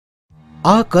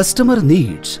Our customer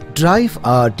needs drive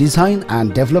our design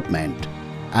and development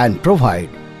and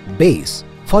provide base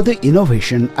for the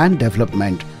innovation and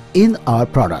development in our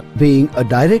product. Being a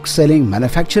direct selling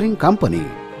manufacturing company,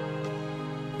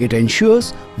 it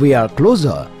ensures we are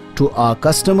closer to our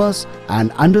customers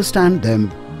and understand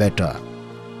them better.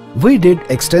 We did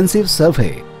extensive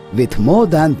survey with more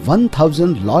than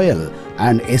 1,000 loyal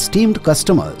and esteemed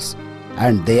customers,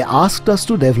 and they asked us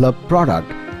to develop product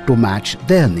to match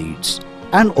their needs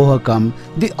and overcome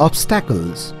the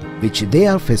obstacles which they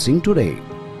are facing today.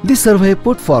 The survey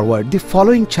put forward the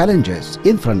following challenges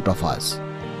in front of us: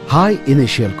 high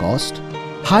initial cost,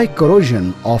 high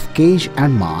corrosion of cage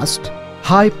and mast,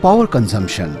 high power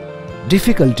consumption,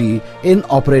 difficulty in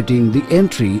operating the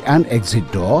entry and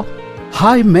exit door,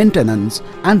 high maintenance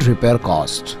and repair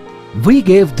cost. We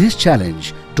gave this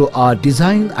challenge to our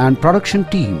design and production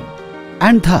team,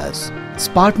 and thus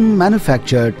Spartan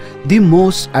manufactured the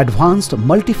most advanced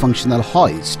multifunctional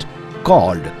hoist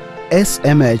called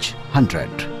SMH100.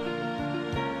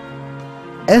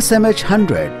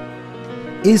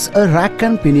 SMH100 is a rack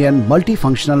and pinion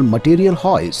multifunctional material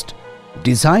hoist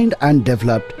designed and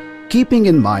developed keeping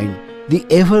in mind the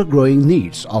ever-growing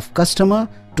needs of customer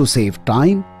to save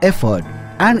time, effort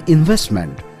and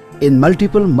investment in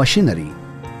multiple machinery.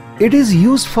 It is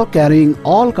used for carrying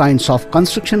all kinds of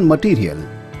construction material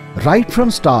right from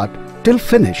start till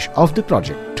finish of the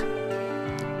project.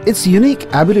 Its unique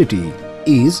ability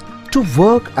is to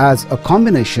work as a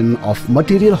combination of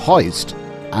material hoist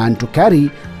and to carry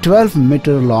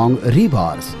 12-meter long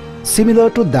rebars similar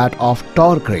to that of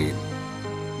tower crane.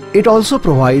 It also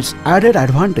provides added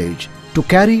advantage to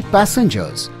carry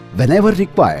passengers whenever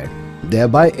required,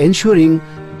 thereby ensuring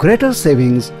greater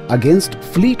savings against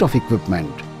fleet of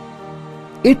equipment.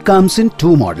 It comes in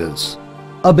two models: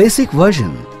 a basic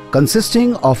version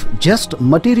consisting of just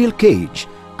material cage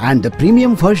and the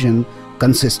premium version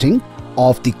consisting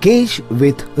of the cage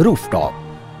with rooftop.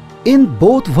 In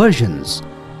both versions,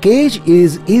 cage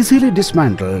is easily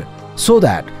dismantled so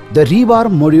that the rebar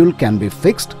module can be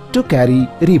fixed to carry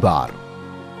rebar.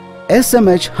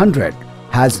 SMH100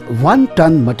 has 1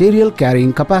 ton material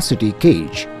carrying capacity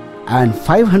cage and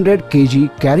 500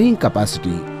 kg carrying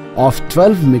capacity of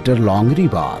 12-meter long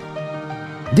rebar.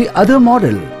 The other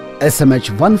model,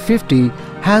 SMH150,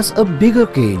 has a bigger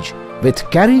cage with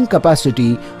carrying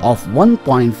capacity of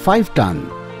 1.5 ton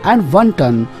and 1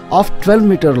 ton of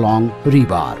 12-meter long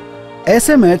rebar.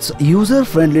 SMH's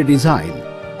user-friendly design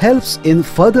helps in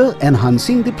further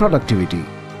enhancing the productivity.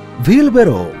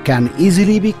 Wheelbarrow can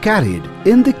easily be carried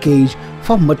in the cage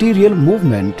for material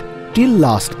movement till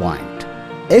last point.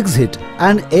 Exit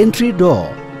and entry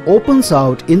door opens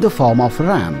out in the form of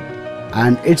ramp,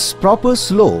 and its proper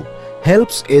slope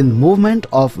helps in movement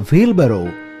of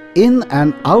wheelbarrow in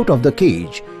and out of the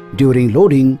cage during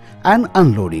loading and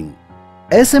unloading.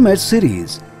 SMH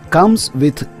series comes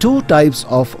with two types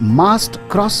of mast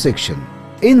cross section.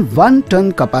 In 1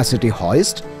 ton capacity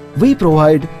hoist, we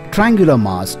provide triangular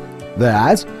mast,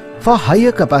 whereas for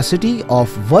higher capacity of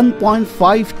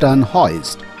 1.5 ton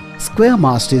hoist, square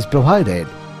mast is provided.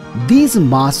 These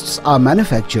masts are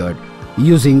manufactured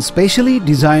using specially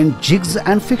designed jigs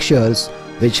and fixtures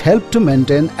which help to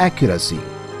maintain accuracy.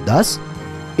 Thus,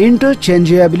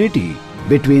 interchangeability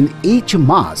between each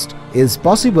mast is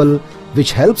possible,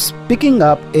 which helps picking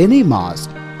up any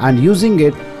mast and using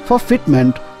it for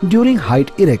fitment during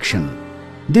height erection.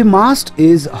 The mast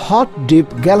is hot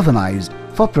dip galvanized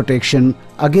for protection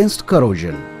against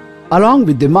corrosion. Along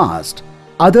with the mast,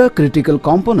 other critical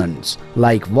components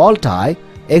like wall tie,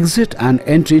 exit and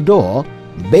entry door,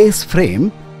 base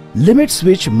frame, limit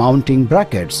switch mounting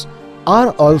brackets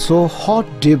are also hot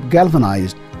dip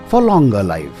galvanized for longer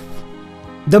life.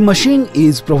 The machine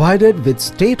is provided with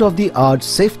state-of-the-art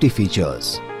safety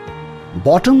features.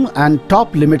 Bottom and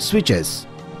top limit switches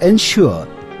ensure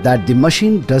that the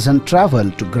machine doesn't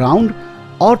travel to ground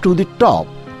or to the top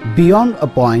beyond a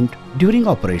point during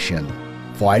operation.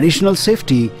 For additional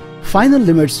safety, final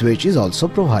limit switch is also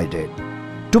provided.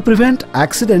 To prevent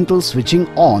accidental switching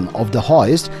on of the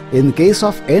hoist in case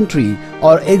of entry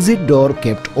or exit door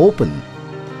kept open,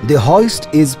 the hoist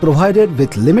is provided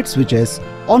with limit switches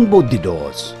on both the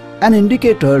doors. An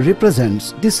indicator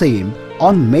represents the same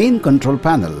on main control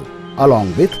panel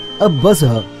along with a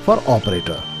buzzer for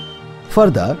operator.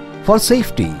 Further, for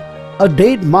safety, a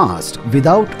dead mast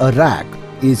without a rack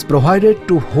is provided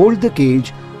to hold the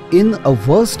cage in a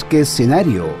worst case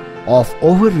scenario of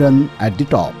overrun at the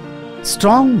top.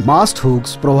 Strong mast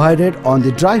hooks provided on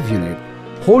the drive unit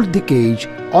hold the cage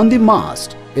on the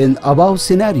mast in above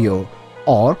scenario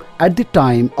or at the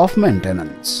time of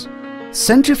maintenance.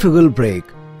 Centrifugal brake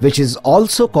which is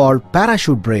also called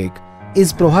parachute brake,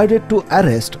 is provided to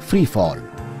arrest free fall.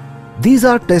 These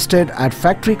are tested at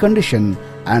factory condition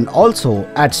and also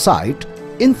at site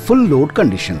in full load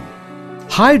condition.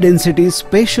 High density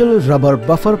special rubber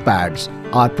buffer pads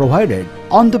are provided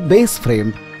on the base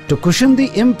frame to cushion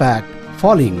the impact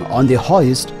falling on the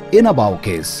hoist in above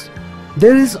case.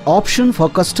 There is option for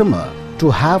customer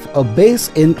to have a base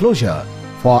enclosure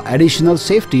for additional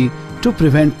safety to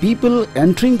prevent people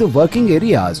entering the working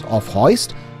areas of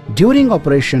hoist during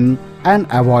operation and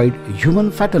avoid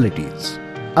human fatalities.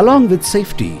 Along with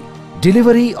safety,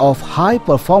 delivery of high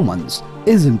performance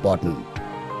is important.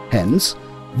 Hence,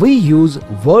 we use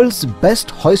world's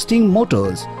best hoisting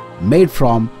motors made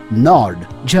from Nord,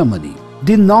 Germany.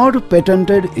 The Nord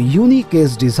patented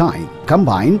uni-case design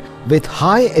combined with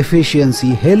high efficiency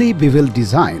heli-bevel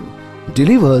design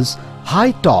delivers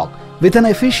high torque with an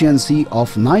efficiency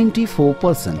of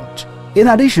 94%. In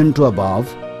addition to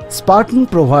above, Spartan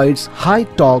provides high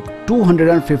torque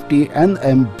 250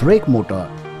 Nm brake motor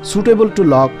suitable to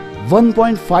lock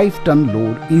 1.5 ton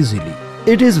load easily.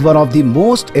 It is one of the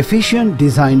most efficient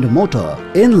designed motor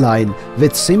in line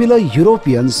with similar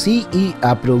European CE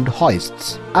approved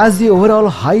hoists. As the overall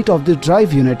height of the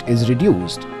drive unit is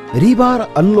reduced,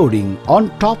 rebar unloading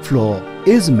on top floor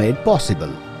is made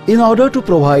possible. In order to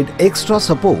provide extra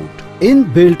support,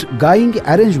 inbuilt guying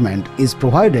arrangement is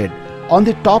provided on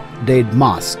the top dead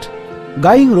mast.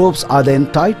 Guying ropes are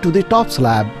then tied to the top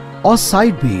slab or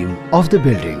side beam of the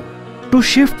building. To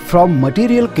shift from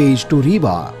material cage to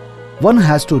rebar, one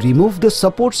has to remove the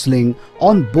support sling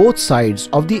on both sides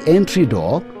of the entry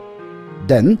door.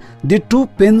 Then the two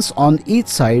pins on each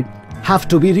side have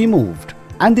to be removed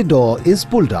and the door is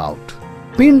pulled out.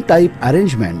 Pin type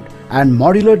arrangement and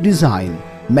modular design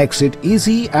makes it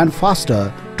easy and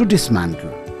faster to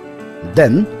dismantle.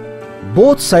 Then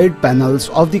both side panels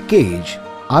of the cage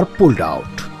are pulled out.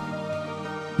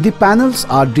 The panels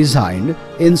are designed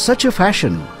in such a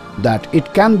fashion that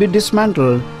it can be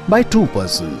dismantled by two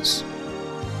persons.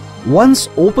 Once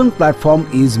open platform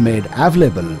is made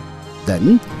available,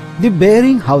 then the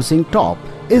bearing housing top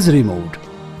is removed,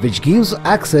 which gives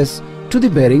access to the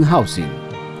bearing housing.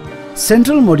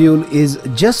 Central module is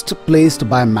just placed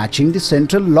by matching the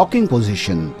central locking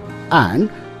position,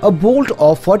 and a bolt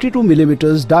of 42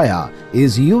 mm dia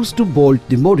is used to bolt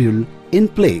the module in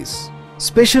place.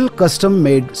 Special custom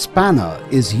made spanner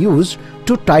is used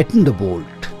to tighten the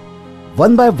bolt.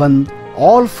 One by one,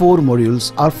 all four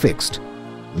modules are fixed,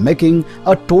 making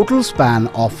a total span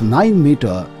of 9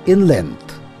 meters in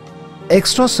length.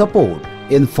 Extra support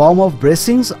in form of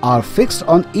bracings are fixed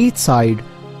on each side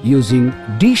using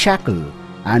D-shackle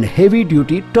and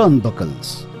heavy-duty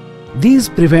turnbuckles. These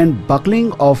prevent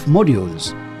buckling of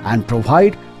modules and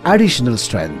provide additional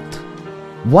strength.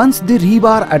 Once the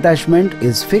rebar attachment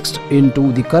is fixed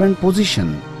into the current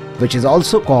position, which is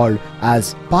also called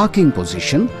as parking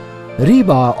position,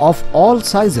 rebar of all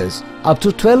sizes up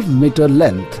to 12 meter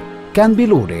length can be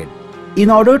loaded. In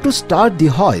order to start the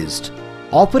hoist,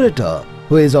 operator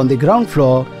who is on the ground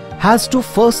floor has to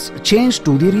first change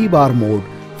to the rebar mode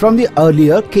from the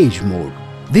earlier cage mode.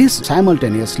 This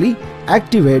simultaneously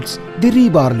activates the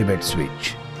rebar limit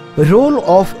switch. The role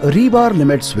of rebar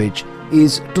limit switch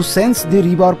is to sense the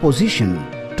rebar position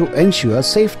to ensure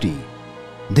safety.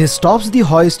 This stops the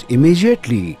hoist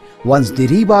immediately once the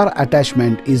rebar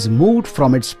attachment is moved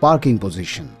from its parking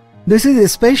position. This is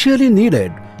especially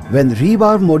needed when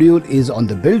rebar module is on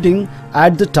the building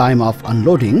at the time of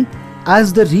unloading,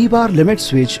 as the rebar limit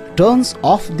switch turns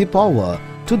off the power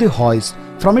to the hoist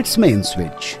from its main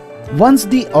switch. Once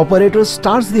the operator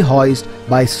starts the hoist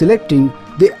by selecting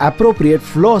the appropriate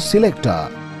floor selector,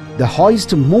 the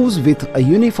hoist moves with a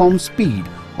uniform speed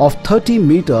of 30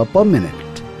 meters per minute.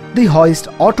 The hoist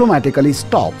automatically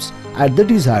stops at the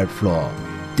desired floor.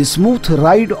 The smooth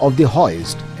ride of the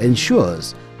hoist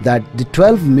ensures that the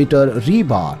 12-meter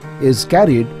rebar is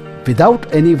carried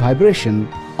without any vibration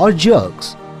or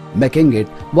jerks, making it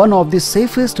one of the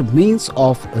safest means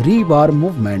of rebar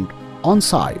movement on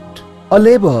site. A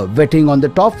labor waiting on the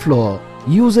top floor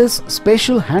uses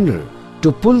special handle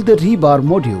to pull the rebar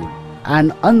module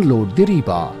and unload the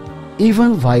rebar.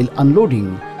 Even while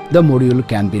unloading, the module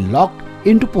can be locked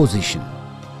into position.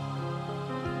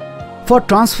 For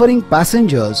transferring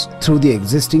passengers through the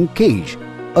existing cage,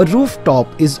 a rooftop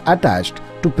is attached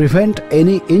to prevent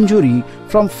any injury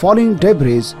from falling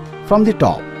debris from the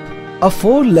top. A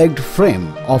four-legged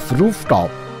frame of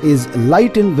rooftop is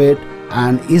light in weight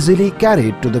and easily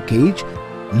carried to the cage,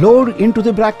 lowered into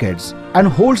the brackets and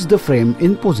holds the frame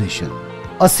in position.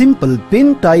 A simple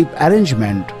pin-type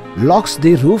arrangement locks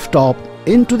the rooftop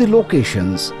into the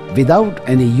locations without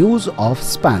any use of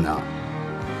spanner.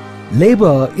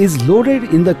 Labor is loaded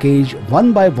in the cage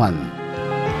one by one.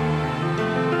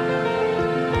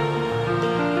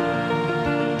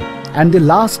 And the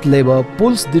last labor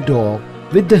pulls the door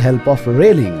with the help of a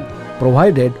railing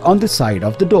provided on the side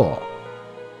of the door.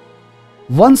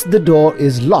 Once the door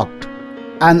is locked,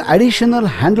 an additional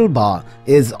handlebar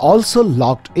is also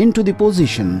locked into the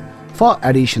position for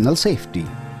additional safety.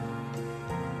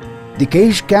 The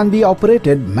cage can be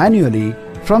operated manually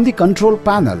from the control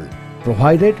panel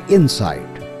provided inside.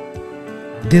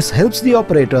 This helps the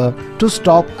operator to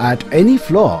stop at any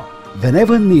floor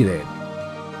whenever needed.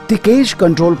 The cage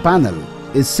control panel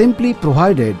is simply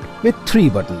provided with 3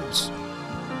 buttons: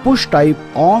 push type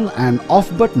on and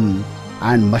off button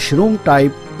and mushroom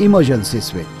type emergency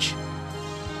switch.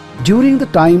 During the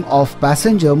time of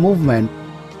passenger movement,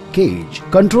 cage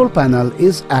control panel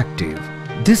is active.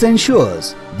 This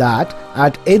ensures that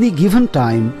at any given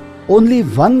time only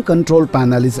one control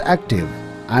panel is active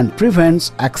and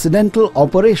prevents accidental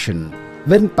operation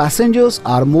when passengers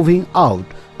are moving out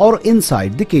or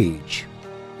inside the cage.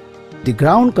 The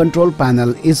ground control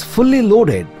panel is fully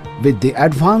loaded with the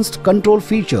advanced control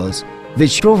features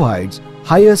which provides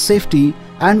higher safety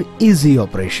and easy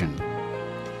operation.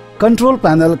 Control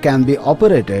panel can be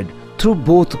operated through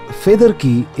both feather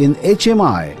key in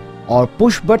HMI or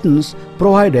push buttons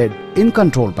provided in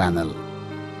control panel.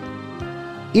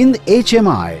 In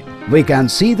HMI, we can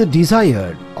see the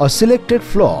desired or selected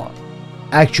floor,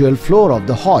 actual floor of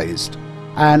the hoist,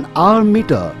 and hour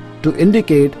meter to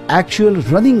indicate actual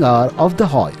running hour of the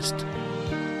hoist.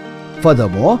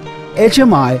 Furthermore,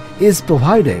 HMI is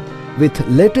provided with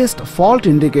latest fault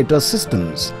indicator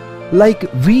systems like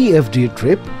VFD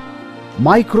trip,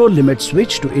 micro limit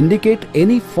switch to indicate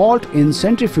any fault in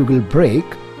centrifugal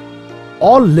brake,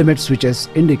 all limit switches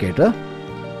indicator,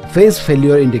 phase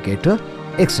failure indicator,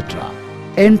 etc.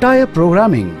 Entire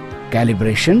programming,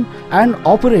 calibration and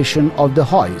operation of the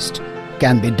hoist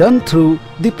can be done through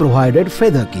the provided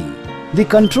feather key. The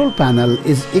control panel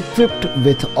is equipped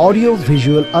with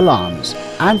audio-visual alarms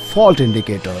and fault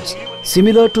indicators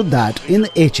similar to that in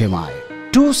HMI.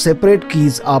 2 separate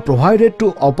keys are provided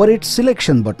to operate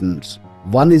selection buttons.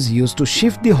 One is used to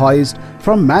shift the hoist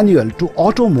from manual to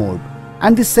auto mode,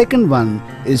 and the second one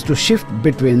is to shift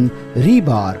between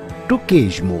rebar to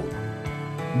cage mode.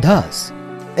 Thus,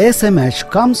 SMH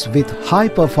comes with high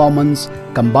performance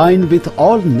combined with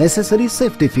all necessary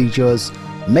safety features,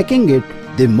 making it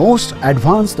the most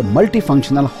advanced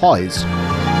multifunctional hoist